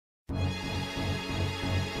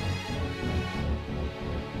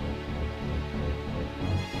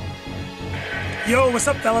Yo, what's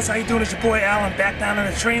up, fellas? How you doing? It's your boy Alan, back down on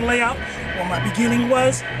the train layout. What my beginning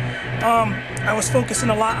was, I was focusing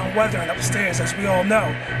a lot on weathering upstairs, as we all know.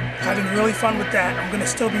 Having really fun with that. I'm gonna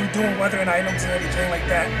still be doing weathering items and everything like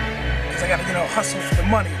that, because I gotta, hustle for the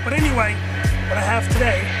money. But anyway, what I have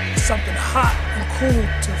today is something hot and cool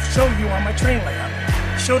to show you on my train layout.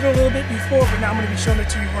 I showed it a little bit before, but now I'm gonna be showing it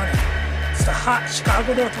to you running. It's the hot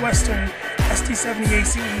Chicago Northwestern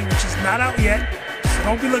SD70ACe, which is not out yet. So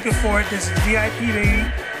don't be looking for it. This is VIP, baby,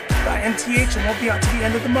 by MTH. It won't be out to the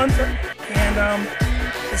end of the month. And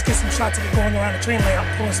let's get some shots of it going around the train layout,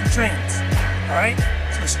 pulling some trains. All right,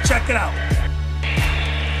 so let's check it out.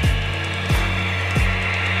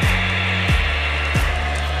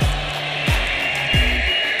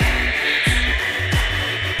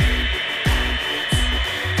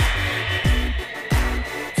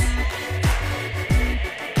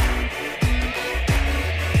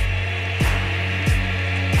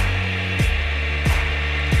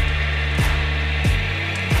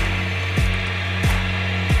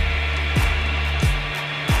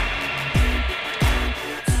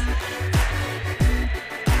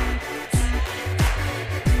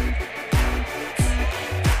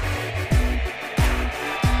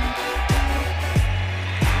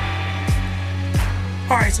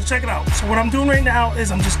 Alright, so check it out. So what I'm doing right now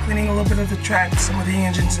is I'm just cleaning a little bit of the track, some of the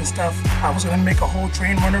engines and stuff. I was going to make a whole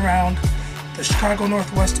train run around the Chicago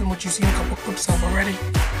Northwestern, which you've seen a couple clips of already.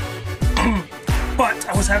 But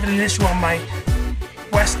I was having an issue on my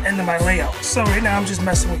west end of my layout. So right now I'm just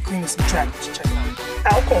messing with cleaning some track. Let's check it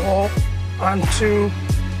out. Alcohol onto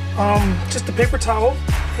just a paper towel.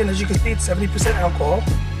 And as you can see, it's 70% alcohol.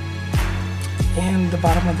 And the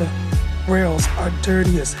bottom of the rails are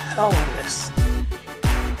dirty as hell on this.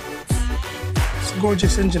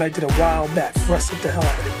 Gorgeous engine I did a while back, rusted the hell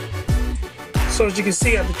out of it. So as you can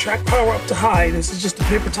see, I have the track power up to high. This is just a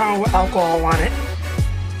paper towel with alcohol on it,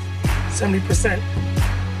 70%.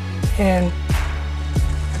 And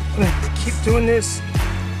I'm gonna keep doing this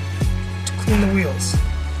to clean the wheels.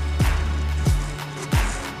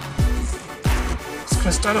 It's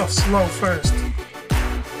gonna start off slow first.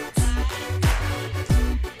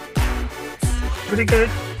 Pretty good,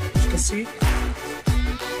 as you can see.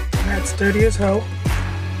 That's dirty as hell.